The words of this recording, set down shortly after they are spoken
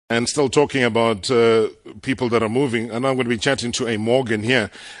And still talking about people that are moving, and I'm going to be chatting to a Morgan here.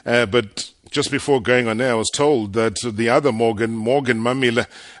 But just before going on there, I was told that the other Morgan Mamile,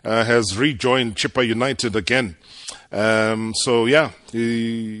 has rejoined Chippa United again. So yeah,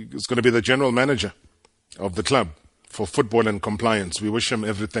 he is going to be the general manager of the club for football and compliance. We wish him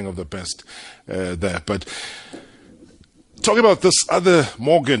everything of the best there. But talking about this other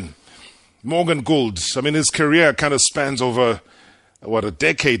Morgan Gould, I mean, his career kind of spans over a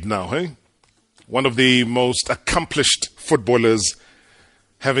decade now, eh? One of the most accomplished footballers,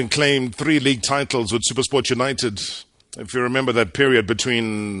 having claimed 3 league titles with SuperSport United. If you remember that period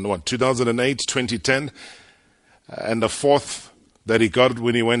between 2008, 2010, and the 4th that he got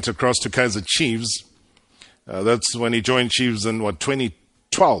when he went across to Kaizer Chiefs. That's when he joined Chiefs in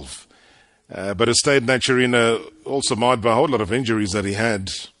 2012. But his stay at Naturina also marred by a whole lot of injuries that he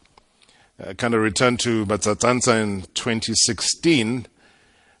had. Kind of returned to Batsatansa in 2016,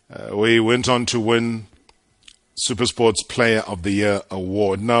 where he went on to win SuperSports Player of the Year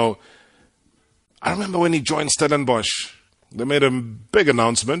award. Now, I remember when he joined Stellenbosch, they made a big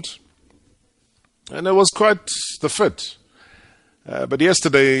announcement, and it was quite the fit. But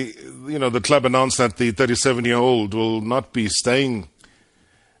yesterday, the club announced that the 37-year-old will not be staying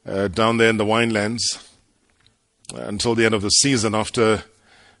down there in the Winelands until the end of the season after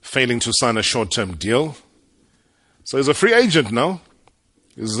failing to sign a short-term deal. So he's a free agent now.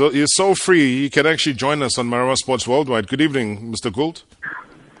 He's so free, he can actually join us on Marawa Sports Worldwide. Good evening, Mr. Gould.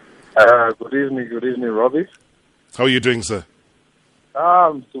 Good evening, Robbie. How are you doing, sir?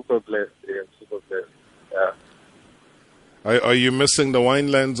 I'm super blessed. Yeah, super blessed. Yeah. Are you missing the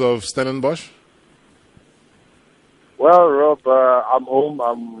winelands of Stellenbosch? Well, Rob, I'm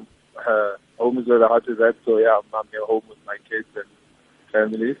home. Home is where the heart is at. So yeah, I'm here home with my kids and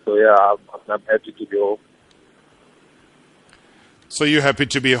family. So yeah, I'm happy to be home. So you're happy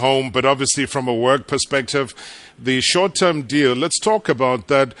to be home, but obviously from a work perspective, the short-term deal, let's talk about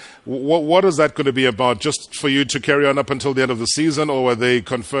that. What is that going to be about? Just for you to carry on up until the end of the season, or are they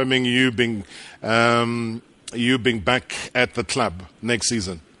confirming you being back at the club next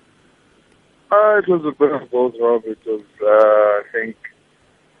season? It was a bit of both, Rob. It was, I think,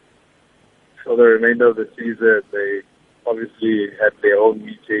 for the remainder of the season, they obviously had their own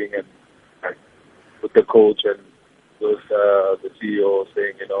meeting and with the coach and with the CEO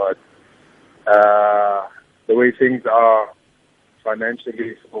saying, the way things are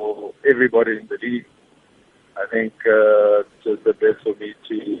financially for everybody in the league, I think it's just the best for me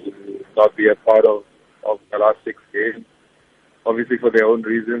to not be a part of the last 6 games, obviously for their own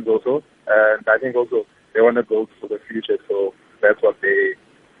reasons also. And I think also they want to go for the future, so that's what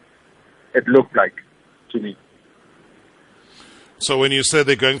it looked like to me. So when you say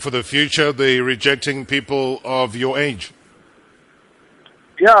they're going for the future, they're rejecting people of your age?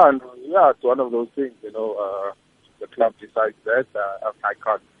 Yeah, it's one of those things, the club decides that. I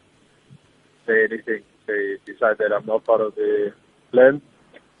can't say anything. They decide that I'm not part of the plan.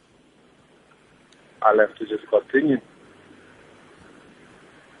 I'll have to just continue.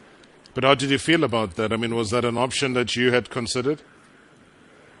 But how did you feel about that? I mean, was that an option that you had considered?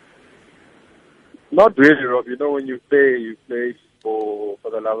 Not really, Rob. When you play for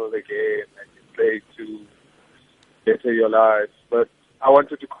the love of the game, and you play to better your life. But I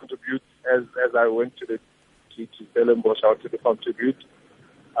wanted to contribute as I went to Stellenbosch. I wanted to contribute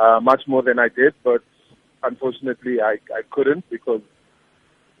much more than I did, but unfortunately I couldn't because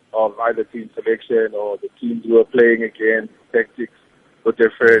of either team selection or the teams we were playing against. Tactics were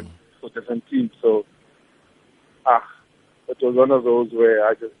different for different teams. So it was one of those where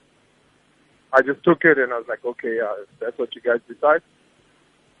I just took it and I was like, okay, if that's what you guys decide,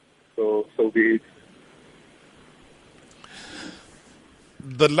 so be it.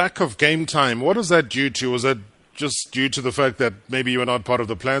 The lack of game time, what is that due to? Was that just due to the fact that maybe you were not part of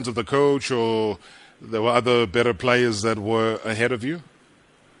the plans of the coach, or there were other better players that were ahead of you?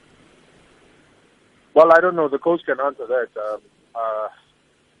 Well, I don't know. The coach can answer that.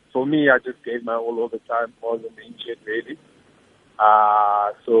 For me, I just gave my all the time. I wasn't injured, really.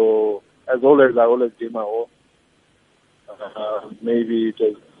 So as always, I always give my all. Maybe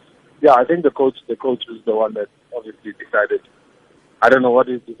just, I think the coach was the one that obviously decided. I don't know what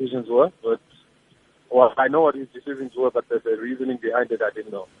his decisions were, I know what his decisions were, but the reasoning behind it, I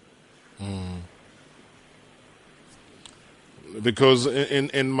didn't know. Because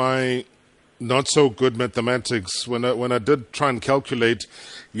in my not so good mathematics, when I did try and calculate,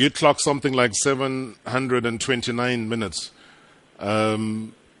 you clocked something like 729 minutes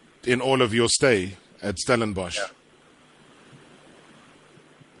in all of your stay at Stellenbosch. Yeah.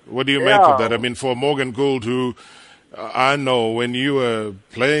 What do you make of that? I mean, for Morgan Gould, who I know when you were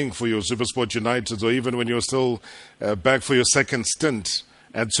playing for your Supersport United, or even when you were still back for your second stint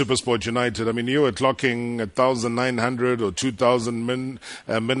at Supersport United, I mean, you were clocking 1,900 or 2,000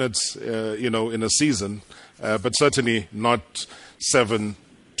 minutes, in a season, but certainly not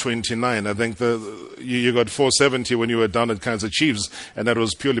 729. I think you got 470 when you were down at Kaizer Chiefs, and that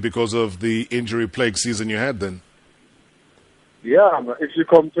was purely because of the injury-plagued season you had then. Yeah, if you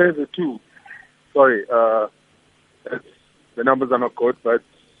compare the two, the numbers are not good, but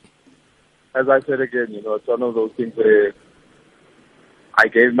as I said again, it's one of those things where I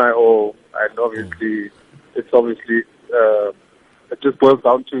gave my all, and obviously, it just boils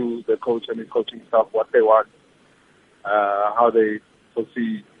down to the coach and his coaching staff, what they want, how they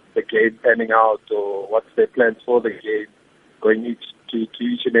foresee the game panning out, or what's their plans for the game, going to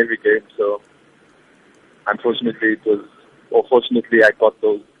each and every game. So, unfortunately, fortunately, I got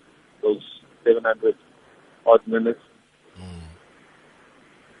those 700 odd minutes.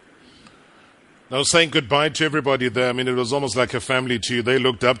 Now, saying goodbye to everybody there, I mean, it was almost like a family to you. They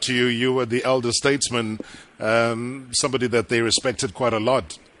looked up to you. You were the elder statesman, somebody that they respected quite a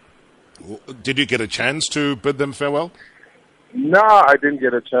lot. Did you get a chance to bid them farewell? No, I didn't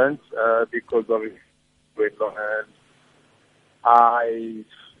get a chance because obviously and I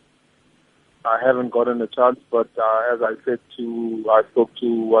haven't gotten a chance. But as I spoke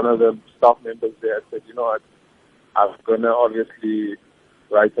to one of the staff members there. I said, what, I'm gonna obviously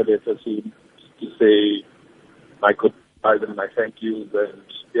write a letter soon to say my goodbyes and my thank yous, and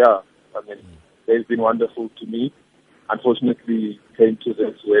they've been wonderful to me. Unfortunately, it came to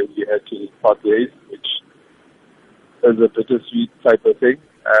this where we had to part ways, which is a bittersweet type of thing.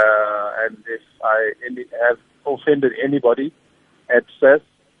 And if I have offended anybody at first,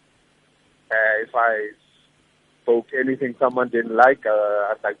 if I spoke anything someone didn't like,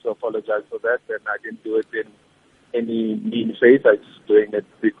 I'd like to apologize for that, and I didn't do it in any mean face. I was doing it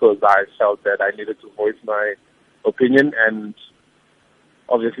because I felt that I needed to voice my opinion, and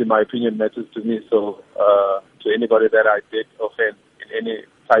obviously my opinion matters to me. So to anybody that I did offend in any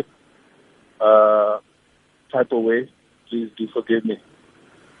type of way, please do forgive me.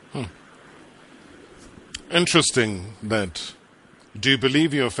 Interesting that. Do you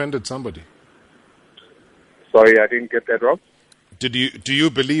believe you offended somebody? Sorry, I didn't get that, Rob. Do you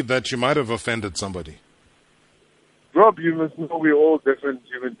believe that you might have offended somebody? Rob, you must know we're all different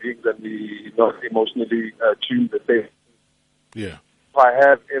human beings and we're not emotionally tuned the same. Yeah. If I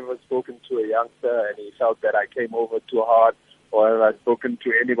have ever spoken to a youngster and he felt that I came over too hard, or have I spoken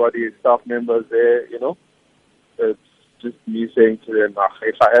to anybody, staff members there, it's just me saying to them,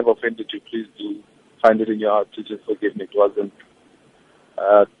 if I have offended you, please do find it in your heart to just forgive me. It wasn't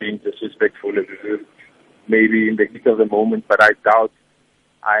being disrespectful. It was maybe in the heat of the moment, but I doubt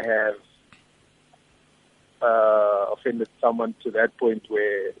I have offended someone to that point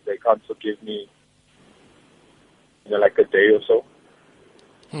where they can't forgive me, like a day or so.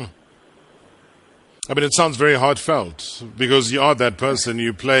 I mean, it sounds very heartfelt because you are that person.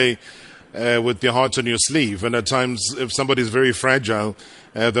 You play with your heart on your sleeve, and at times, if somebody's very fragile,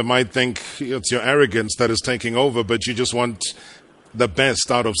 they might think it's your arrogance that is taking over, but you just want the best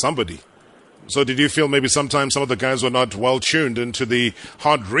out of somebody. So did you feel maybe sometimes some of the guys were not well tuned into the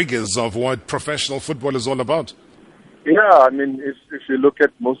hard rigors of what professional football is all about? Yeah, I mean, if you look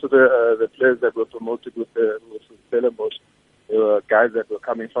at most of the players that were promoted with Stellenbosch, they were guys that were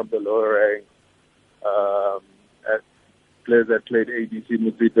coming from the lower ranks, players that played ABC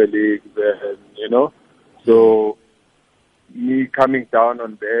Muzita leagues, and, so me coming down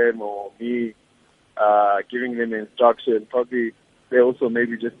on them or me giving them instruction, probably they also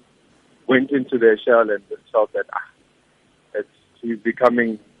maybe just went into their shell and just felt that he's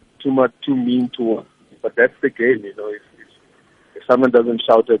becoming too mean to us. But that's the game, If someone doesn't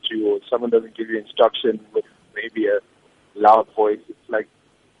shout at you or someone doesn't give you instruction with maybe a loud voice, it's like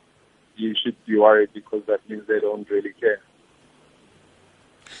you should be worried because that means they don't really care.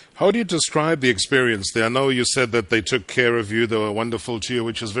 How do you describe the experience there? I know you said that they took care of you, they were wonderful to you,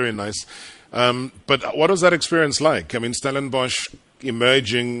 which is very nice. But what was that experience like? I mean, Stellenbosch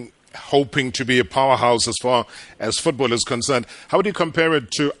emerging, hoping to be a powerhouse as far as football is concerned. How would you compare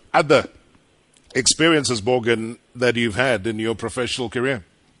it to other experiences, Morgan, that you've had in your professional career?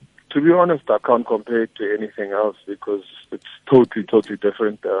 To be honest, I can't compare it to anything else because it's totally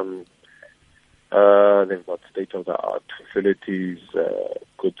different. They've got state-of-the-art facilities,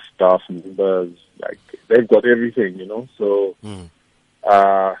 good staff members. Like they've got everything, So,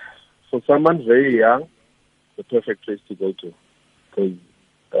 for someone very young, the perfect place to go to, because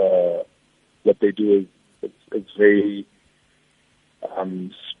what they do is it's very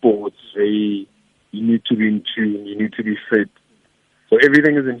sports, very You need to be in tune. You need to be fit. So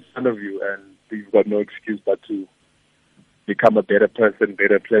everything is in front of you, and you've got no excuse but to become a better person,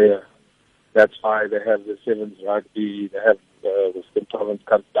 better player. That's why they have the Sevens Rugby. They have the Western Province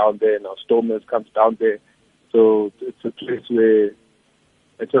comes down there, now Stormers comes down there. So it's a place where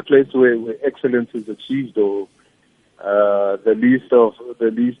excellence is achieved, or the least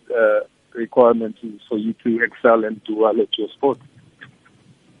requirement is for you to excel and do well at your sport.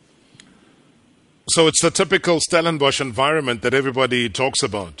 So it's the typical Stellenbosch environment that everybody talks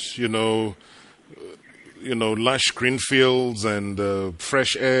about. Lush green fields and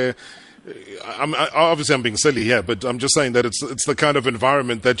fresh air. I'm being silly here, but I'm just saying that it's the kind of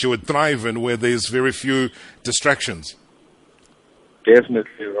environment that you would thrive in, where there's very few distractions.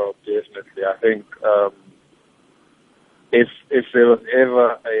 Definitely, Rob. Definitely. I think if there was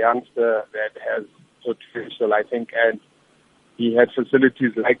ever a youngster that has potential, I think, and he had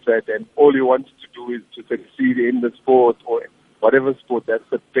facilities like that, and all he wants to do is to succeed in the sport or whatever sport, that's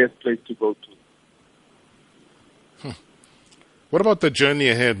the best place to go to. What about the journey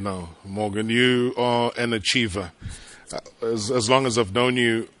ahead now, Morgan? You are an achiever. As long as I've known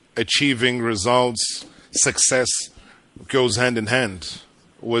you, achieving results, success goes hand in hand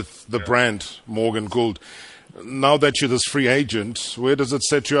with the brand Morgan Gould. Now that you're this free agent, where does it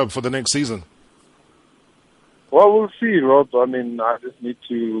set you up for the next season? Well, we'll see, Rob. I mean, I just need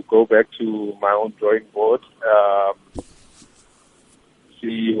to go back to my own drawing board,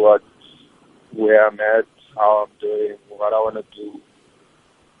 see where I'm at, how I'm doing, what I want to do,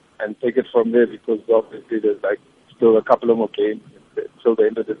 and take it from there, because obviously there's still a couple of more games till the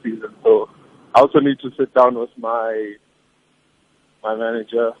end of the season. So I also need to sit down with my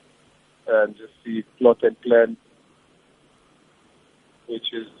manager and just see plot and plan,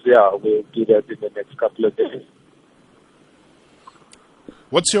 which is, we'll do that in the next couple of days.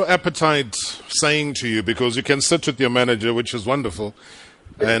 What's your appetite saying to you? Because you can sit with your manager, which is wonderful,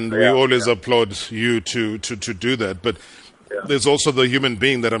 and we always applaud you to do that. But there's also the human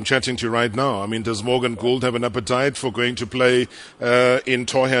being that I'm chatting to right now. I mean, does Morgan Gould have an appetite for going to play in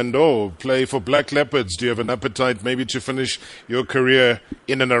Thohoyandou, play for Black Leopards? Do you have an appetite maybe to finish your career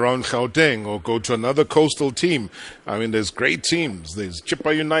in and around Gauteng, or go to another coastal team? I mean, there's great teams. There's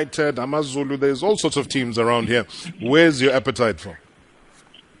Chippa United, AmaZulu. There's all sorts of teams around here. Where's your appetite for?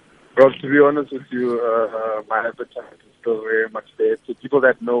 Rob, to be honest with you, my appetite is still very much there. So people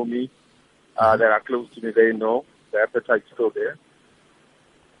that know me, that are close to me, they know the appetite's still there.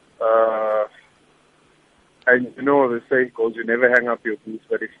 And the saying goes, you never hang up your boots,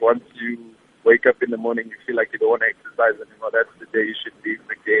 but if once you wake up in the morning, you feel like you don't want to exercise anymore, that's the day you should leave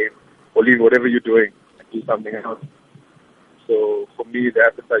the game or leave whatever you're doing and do something else. So for me, the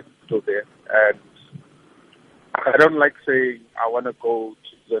appetite is still there. And I don't like saying I want to go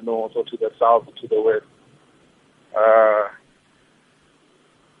to the north or to the south or to the west.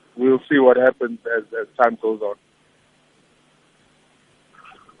 We'll see what happens as time goes on.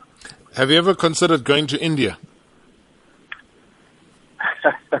 Have you ever considered going to India?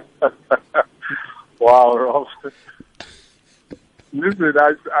 Wow, Rob. Listen,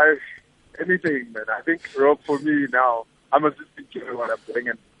 I anything, man. I think, Rob, for me now, I'm just thinking what I'm doing,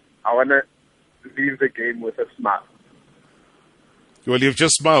 and I want to leave the game with a smile. Well, you've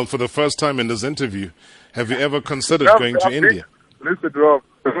just smiled for the first time in this interview. Have you ever considered going to India? Listen, Rob,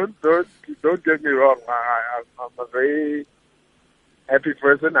 don't get me wrong. I'm a very happy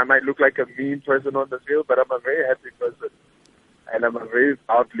person. I might look like a mean person on the field, but I'm a very happy person. And I'm a very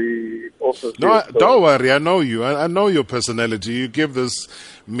proudly also. No, don't worry. I know you. I know your personality. You give this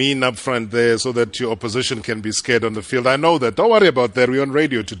mean up front there so that your opposition can be scared on the field. I know that. Don't worry about that. We're on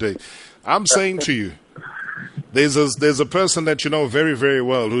radio today. I'm saying to you, there's a person that you know very, very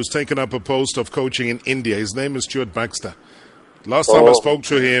well who's taken up a post of coaching in India. His name is Stuart Baxter. Last time I spoke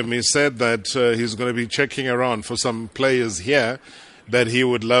to him, he said that he's going to be checking around for some players here that he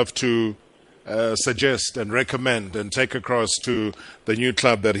would love to suggest and recommend and take across to the new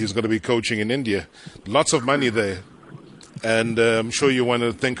club that he's going to be coaching in India. Lots of money there. And I'm sure you want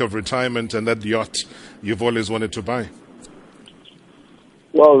to think of retirement and that yacht you've always wanted to buy.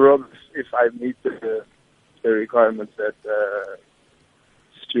 Well, Rob, if I meet the requirements that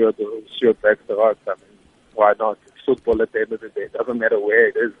Stuart Baxter wants, I mean, why not? It's football at the end of the day. It doesn't matter where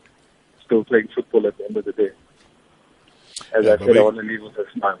it is. Still playing football at the end of the day. As I said, I want to leave with a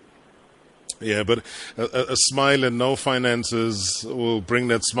smile. Yeah, but a smile and no finances will bring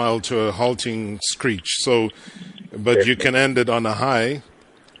that smile to a halting screech. So, but you can end it on a high,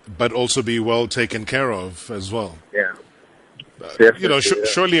 but also be well taken care of as well. Yeah.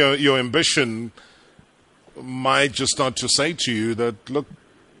 Surely your ambition might just start to say to you that, look,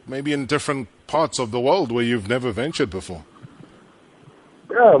 maybe in different parts of the world where you've never ventured before.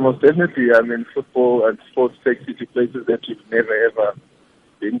 Yeah, most definitely. I mean, football and sports takes you to places that you've never ever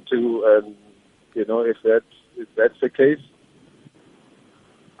been to, and you know, if that's the case,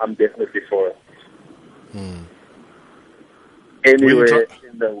 I'm definitely for it. Anywhere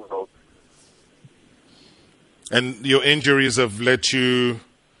in the world. And your injuries have left you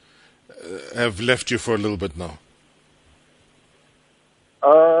for a little bit now.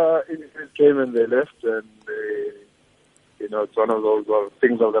 Injuries came and they left, and you know, it's one of those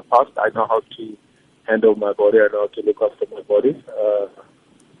things of the past. I know how to handle my body. I know how to look after my body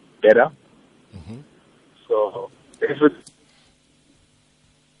better. So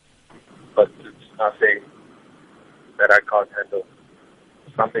but it's nothing that I can't handle.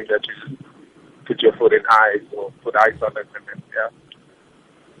 Something that you put your foot in ice or put ice on it, and then, yeah.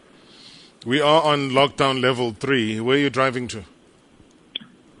 We are on lockdown level 3. Where are you driving to?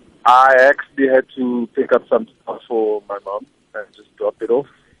 I actually had to pick up some stuff for my mom and just drop it off.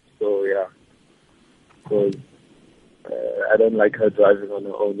 So, yeah. Because I don't like her driving on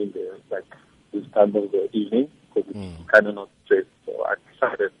her own in there, like this time of the evening, because it's kind of not safe. So I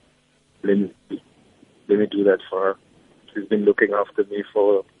decided, let me do that for her. She's been looking after me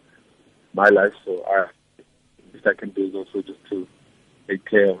for my life, so least I can do is also just to take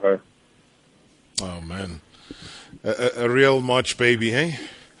care of her. Oh, man. A real March baby, hey?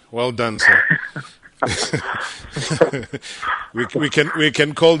 Well done, sir. we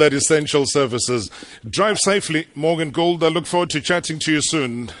can call that essential services. Drive safely, Morgan Gould. I look forward to chatting to you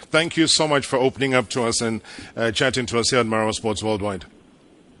soon. Thank you so much for opening up to us and chatting to us here at Marawa Sports Worldwide.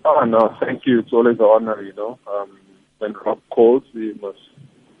 Oh, no, thank you. It's always an honor, you know. When Rob calls, we must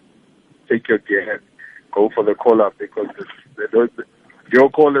take your gear and go for the call-up, because your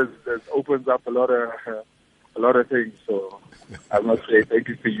call opens up a lot of things. So I must say thank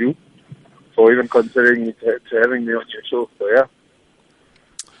you to you for even considering to having me on your show. So, yeah.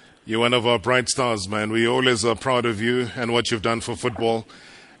 You're one of our bright stars, man. We always are proud of you and what you've done for football,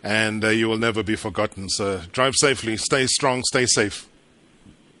 and you will never be forgotten. So drive safely, stay strong, stay safe.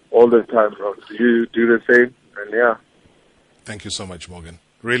 All the time, bro. You do the same, and yeah. Thank you so much, Morgan.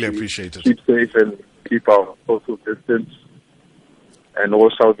 Really appreciate it. Keep safe and keep our social distance, and all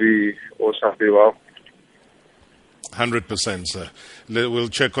shall be well. 100%, sir. We'll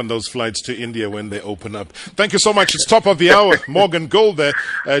check on those flights to India when they open up. Thank you so much. It's top of the hour. Morgan Gould there,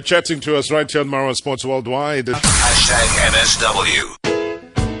 chatting to us right here on Marawa Sports Worldwide. #NSW.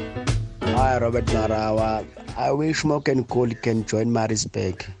 Hi, Robert Marawa. I wish Morgan Gould can join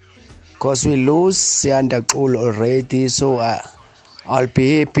Maritzburg, because we lose Sianda Gould already, so I'll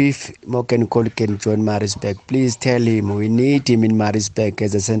be happy if Morgan Gould can join Maritzburg. Please tell him we need him in Maritzburg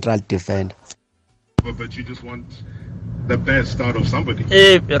as a central defender. But you just want the best out of somebody.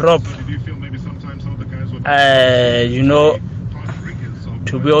 Hey, Rob. So did you feel maybe sometimes some of the guys would...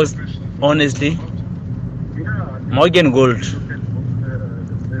 to be honestly, Morgan Gould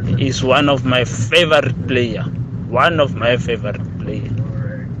is one of my favorite player.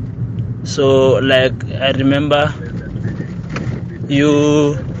 So, like, I remember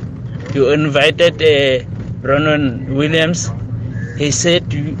you invited Ronan Williams. He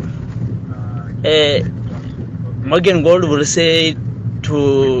said Morgan Gould will say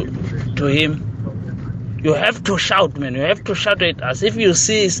to him, you have to shout, man. You have to shout at us. If you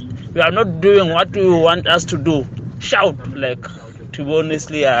see we are not doing what you want us to do, shout. Like, to be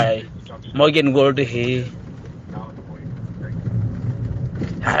honestly, Morgan Gould,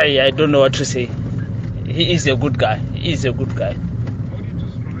 I don't know what to say. He is a good guy.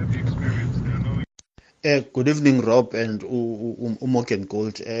 Good evening, Rob and Morgan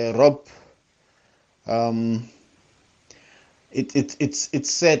Gould. Rob, it's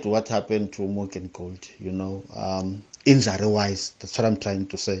sad what happened to Morgan Gould. You know, injury-wise. That's what I'm trying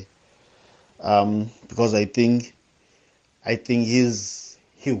to say. Because I think he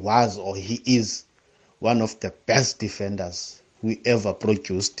is one of the best defenders we ever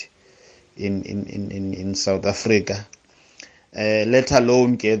produced in South Africa. Let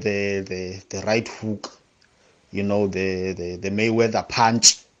alone get the right hook, you know, the Mayweather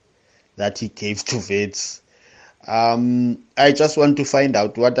punch that he gave to Wits. I just want to find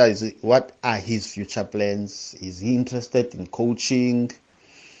out what are his future plans. Is he interested in coaching,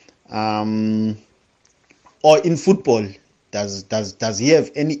 or in football? Does he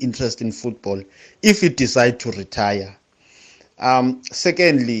have any interest in football if he decides to retire?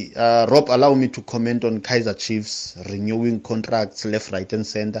 Secondly, Rob, allow me to comment on Kaizer Chiefs renewing contracts left, right, and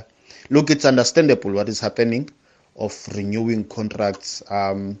center. Look, it's understandable what is happening of renewing contracts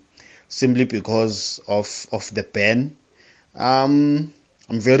simply because of the ban.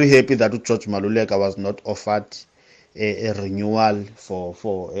 I'm very happy that George Maluleka was not offered a renewal for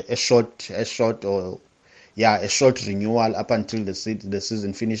a short renewal up until the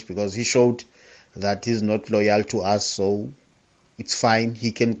season finished, because he showed that he's not loyal to us. So it's fine,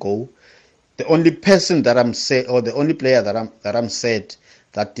 he can go. The only person that I'm sad, or the only player that I'm sad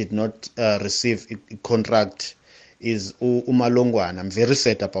that did not receive a contract is Umalongwan. I'm very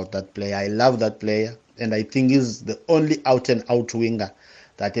sad about that player. I love that player, and I think he's the only out and out winger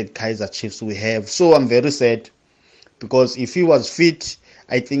that at Kaizer Chiefs we have. So I'm very sad, because if he was fit,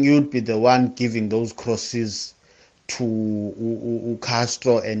 I think he would be the one giving those crosses to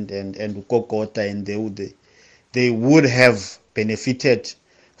Castro and Kokota, and they would have benefited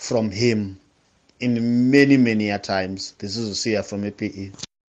from him in many times. This is Usia from APE.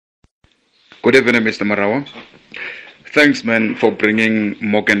 Good evening, Mr. Marawa. Thanks, man, for bringing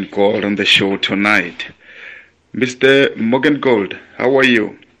Morgan Gould on the show tonight. Mr. Morgan Gould, how are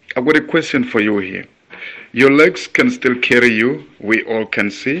you? I've got a question for you here. Your legs can still carry you, we all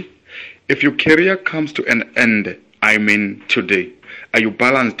can see. If your career comes to an end, I mean today, are you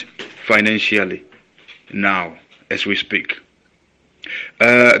balanced financially now as we speak?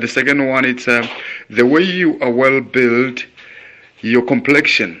 The second one is the way you are well built, your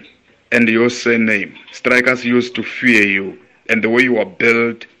complexion and your surname. Strikers used to fear you, and the way you are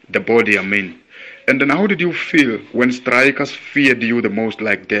built, the body I mean. And then how did you feel when strikers feared you the most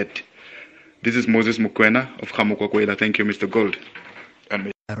like that? This is Moses Mukwena of Khamukwakwela. Thank you, Mr. Gould.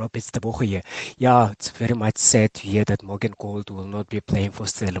 Robert Marawa here. Yeah, it's very much sad to hear that Morgan Gould will not be playing for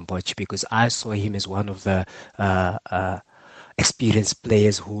Stellenbosch, because I saw him as one of the experienced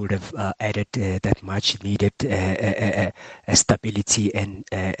players who would have added that much needed stability and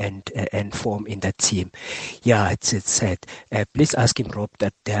form in that team. Yeah, it's sad. Please ask him, Rob,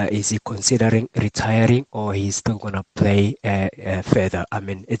 that is he considering retiring, or he's still gonna play further. I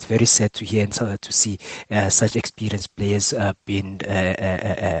mean, it's very sad to hear and to see such experienced players being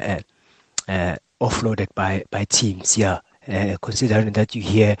offloaded by teams. Yeah. Considering that you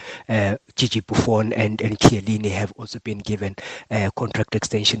hear Gigi Buffon and Chiellini have also been given contract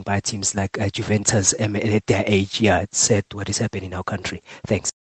extension by teams like Juventus at their age. Yeah, it's sad what is happening in our country. Thanks.